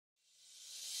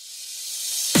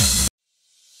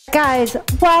Guys,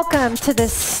 welcome to the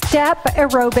Step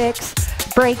Aerobics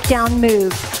breakdown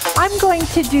move. I'm going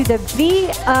to do the V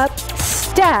up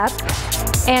step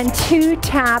and 2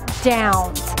 tap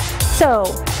downs. So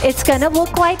it's going to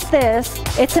look like this.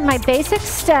 It's in my basic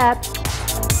step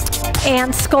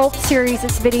and sculpt series.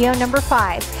 It's video number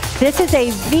 5. This is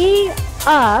a V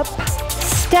up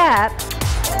step,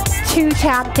 2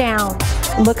 tap down.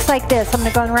 Looks like this. I'm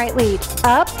going to go in right lead.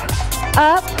 Up,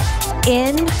 up,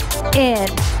 in,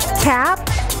 tap,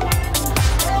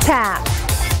 tap.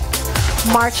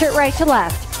 March it right to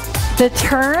left. The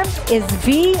term is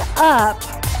V up,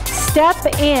 step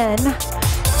in,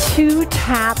 2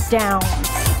 tap downs.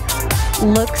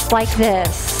 Looks like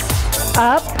this.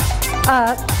 Up,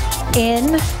 up,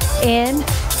 in,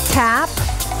 tap,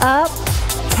 up,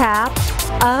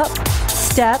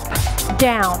 step,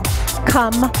 down.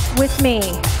 Come with me.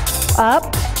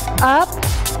 Up,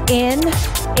 in,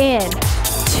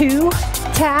 2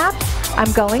 taps.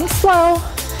 I'm going slow,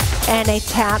 and a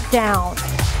tap down.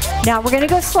 Now we're gonna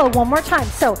go slow one more time.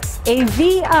 So a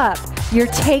V up, you're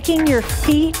taking your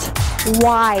feet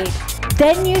wide.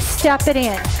 Then you step it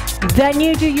in. Then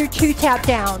you do your 2 tap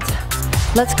downs.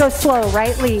 Let's go slow,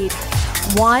 right lead.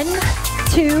 1,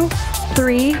 2,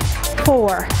 3,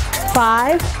 4,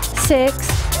 5, 6,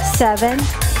 7,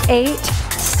 8,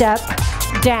 step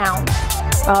down.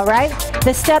 All right,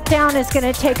 the step down is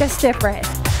gonna take us different.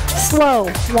 Slow,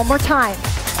 one more time.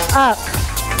 Up,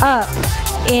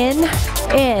 in,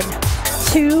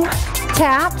 2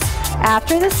 taps.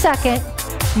 After the second,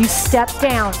 you step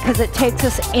down because it takes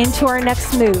us into our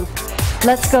next move.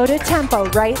 Let's go to tempo,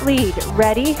 right lead.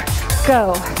 Ready,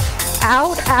 go.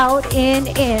 Out, in,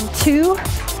 2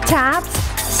 taps,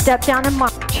 step down and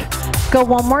march. Go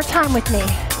one more time with me.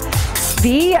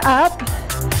 V up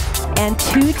and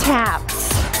 2 taps.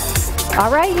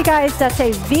 All right, you guys, that's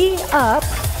a V up,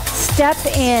 step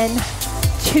in,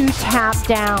 2 tap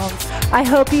downs. I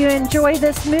hope you enjoy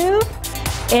this move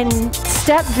in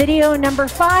step video number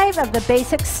 5 of the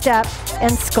basic step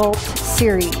and sculpt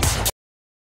series.